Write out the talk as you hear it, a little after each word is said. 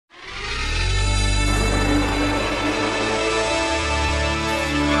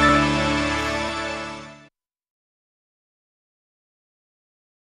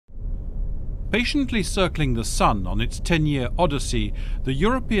Patiently circling the Sun on its 10-year odyssey, the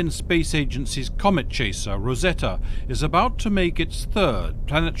European Space Agency's comet chaser Rosetta is about to make its third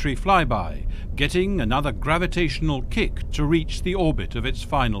planetary flyby, getting another gravitational kick to reach the orbit of its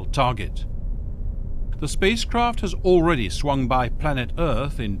final target. The spacecraft has already swung by planet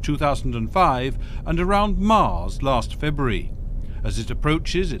Earth in 2005 and around Mars last February. As it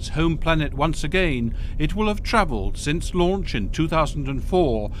approaches its home planet once again, it will have travelled since launch in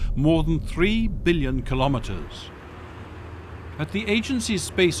 2004 more than 3 billion kilometres. At the agency's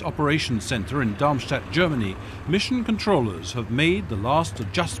Space Operations Centre in Darmstadt, Germany, mission controllers have made the last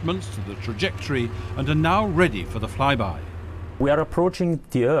adjustments to the trajectory and are now ready for the flyby. We are approaching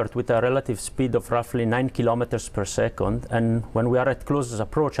the Earth with a relative speed of roughly 9 kilometers per second, and when we are at closest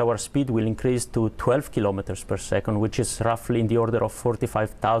approach, our speed will increase to 12 kilometers per second, which is roughly in the order of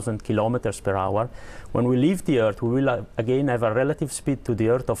 45,000 kilometers per hour. When we leave the Earth, we will again have a relative speed to the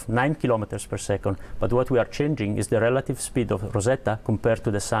Earth of 9 kilometers per second, but what we are changing is the relative speed of Rosetta compared to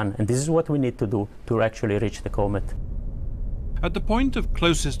the Sun, and this is what we need to do to actually reach the comet. At the point of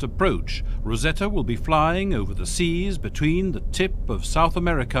closest approach, Rosetta will be flying over the seas between the tip of South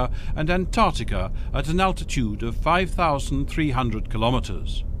America and Antarctica at an altitude of 5,300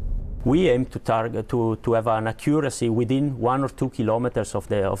 kilometers. We aim to have an accuracy within 1 or 2 kilometers of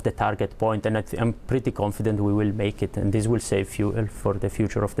the target point, and I'm pretty confident we will make it, and this will save fuel for the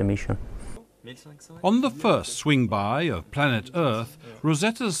future of the mission. On the first swing-by of planet Earth,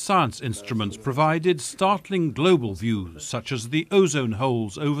 Rosetta's science instruments provided startling global views such as the ozone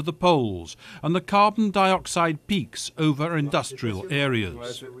holes over the poles and the carbon dioxide peaks over industrial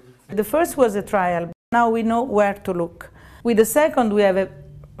areas. The first was a trial. Now we know where to look. With the second, we have a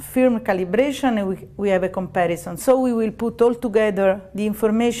firm calibration and we have a comparison. So we will put all together the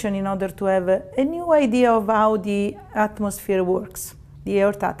information in order to have a new idea of how the atmosphere works. The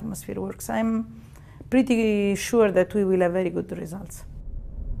Earth atmosphere works. I'm pretty sure that we will have very good results.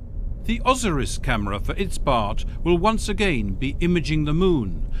 The Osiris camera, for its part, will once again be imaging the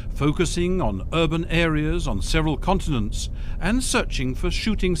Moon, focusing on urban areas on several continents and searching for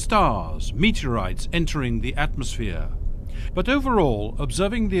shooting stars, meteorites entering the atmosphere. But overall,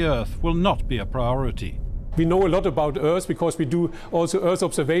 observing the Earth will not be a priority. We know a lot about Earth because we do also Earth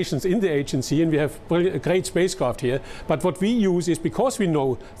observations in the agency, and we have a great spacecraft here. But what we use is, because we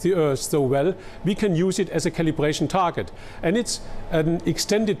know the Earth so well, we can use it as a calibration target. And it's an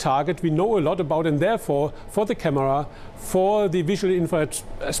extended target we know a lot about, and therefore, for the camera, for the visual infrared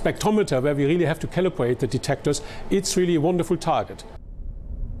spectrometer, where we really have to calibrate the detectors, it's really a wonderful target.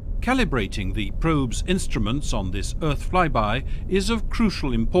 Calibrating the probe's instruments on this Earth flyby is of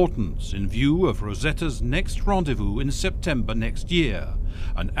crucial importance in view of Rosetta's next rendezvous in September next year,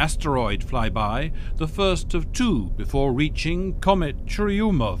 an asteroid flyby, the first of two before reaching comet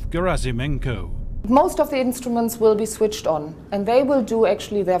Churyumov-Gerasimenko. Most of the instruments will be switched on, and they will do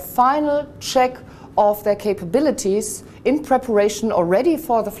actually their final check of their capabilities in preparation already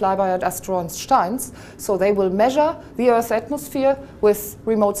for the flyby at asteroid Steins. So they will measure the Earth's atmosphere with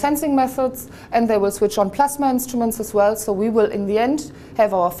remote sensing methods, and they will switch on plasma instruments as well. So we will in the end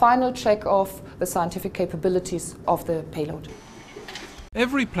have our final check of the scientific capabilities of the payload.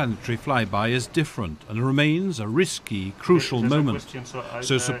 Every planetary flyby is different and remains a risky, crucial moment.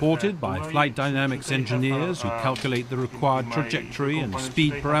 So, supported by flight dynamics engineers who calculate the required trajectory and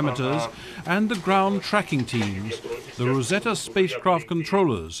speed parameters, and the ground tracking teams, the Rosetta spacecraft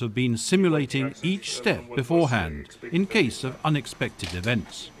controllers have been simulating each step beforehand in case of unexpected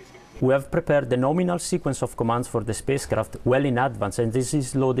events. We have prepared the nominal sequence of commands for the spacecraft well in advance, and this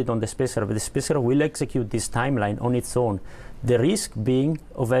is loaded on the spacecraft. The spacecraft will execute this timeline on its own. The risk being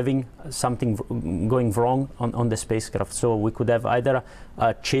of having something going wrong on the spacecraft. So we could have either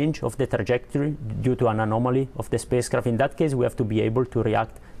a change of the trajectory due to an anomaly of the spacecraft. In that case, we have to be able to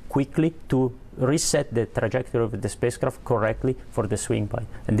react quickly to reset the trajectory of the spacecraft correctly for the swing by.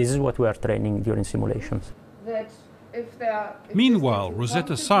 And this is what we are training during simulations. Meanwhile,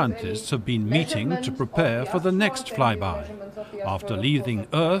 Rosetta scientists have been meeting to prepare for the next flyby. After leaving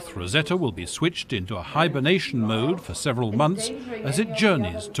Earth, Rosetta will be switched into a hibernation mode for several months as it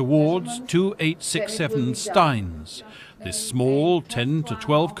journeys towards 2867 Steins. This small 10 to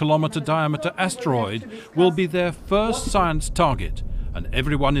 12 kilometer diameter asteroid will be their first science target, and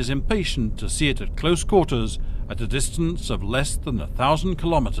everyone is impatient to see it at close quarters at a distance of less than 1,000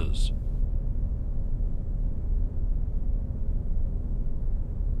 kilometers.